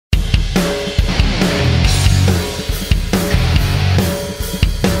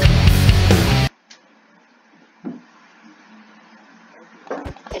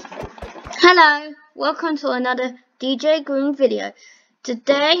Hello, welcome to another DJ Green video.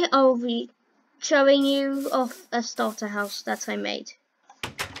 Today I'll be showing you off a starter house that I made.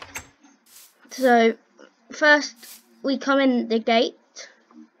 So first we come in the gate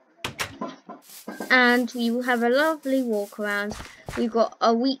and we will have a lovely walk around. We've got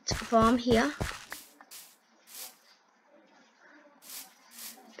a wheat farm here,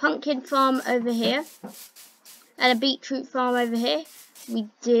 pumpkin farm over here, and a beetroot farm over here. We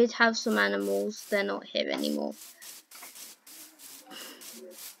did have some animals, they're not here anymore.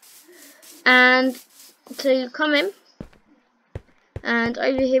 And to come in, and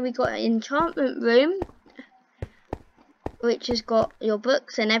over here we got an enchantment room, which has got your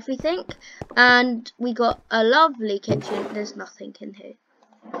books and everything. And we got a lovely kitchen, there's nothing in here.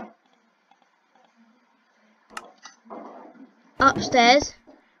 Upstairs,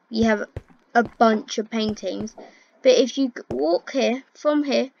 we have a bunch of paintings. But if you walk here, from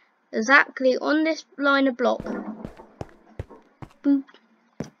here, exactly on this line of block, boop,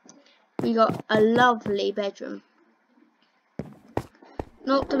 we got a lovely bedroom.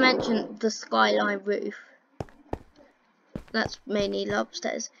 Not to mention the skyline roof. That's mainly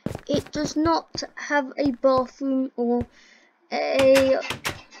upstairs. It does not have a bathroom or a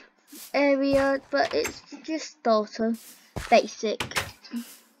area, but it's just starter, basic.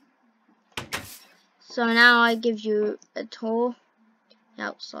 So now I give you a tour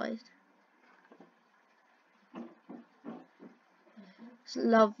outside. It's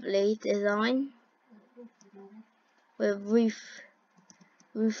lovely design with roof.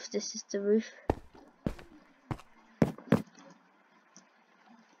 This is the roof.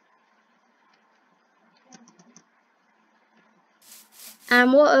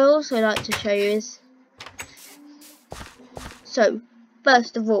 And what I also like to show you is, so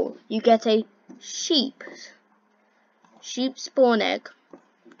first of all, you get a sheep spawn egg.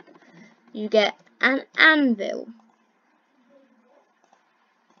 You get an anvil.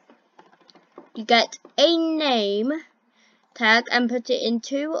 You get a name tag and put it in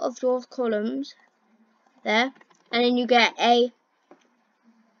 2 of your columns there, and then you get a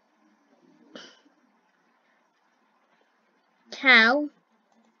cow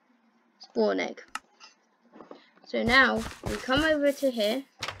spawn egg. So now we come over to here,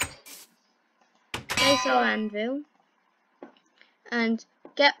 place our anvil, and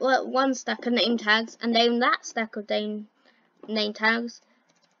get 1 stack of name tags, and name that stack of name tags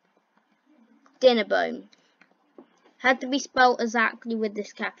dinner bone. Had to be spelled exactly with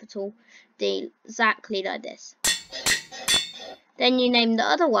this capital D, exactly like this. Then you name the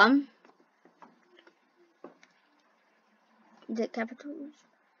other one, the capitals,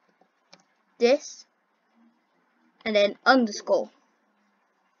 this, and then underscore.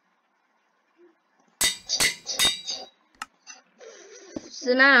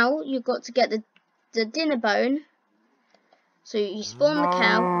 So now you've got to get the dinner bone. So you spawn the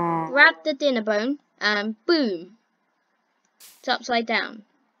cow, grab the dinner bone, and boom, it's upside down.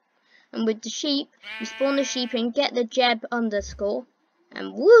 And with the sheep, you spawn the sheep and get the Jeb underscore,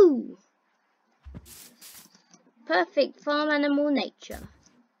 and woo! Perfect farm animal nature.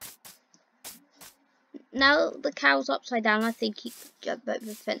 Now the cow's upside down, I think he could jump over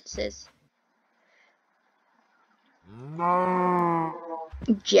the fences. No.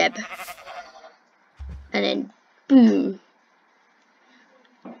 Jeb. And then boom.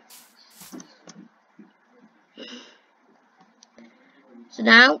 So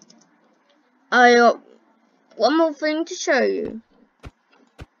now I got one more thing to show you.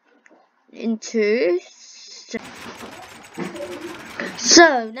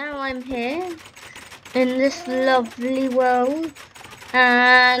 So now I'm here in this lovely world,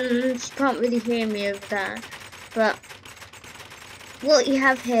 and you can't really hear me over there, but what you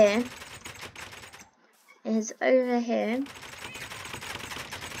have here is over here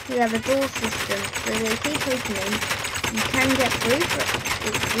you have a door system, so they keep opening. You can get through, but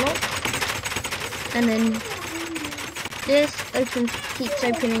it's locked, and then this keeps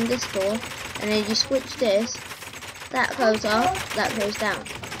opening this door, and then you switch this, that goes up, that goes down.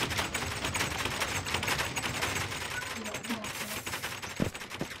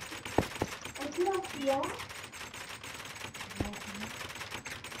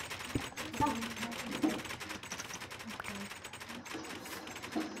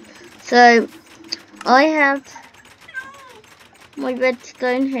 So I have my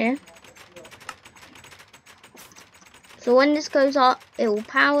redstone here. So when this goes up, it will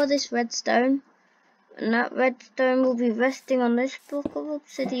power this redstone, and that redstone will be resting on this block of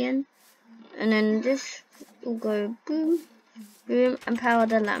obsidian, and then this will go boom, boom, and power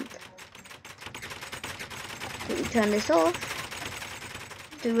the lamp. So we turn this off,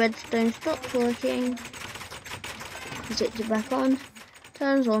 the redstone stops working, you switch it back on,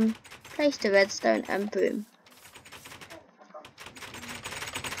 turns on, place the redstone and boom.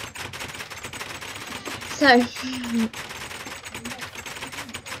 So,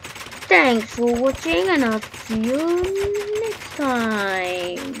 thanks for watching and I'll see you next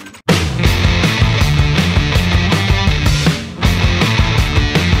time.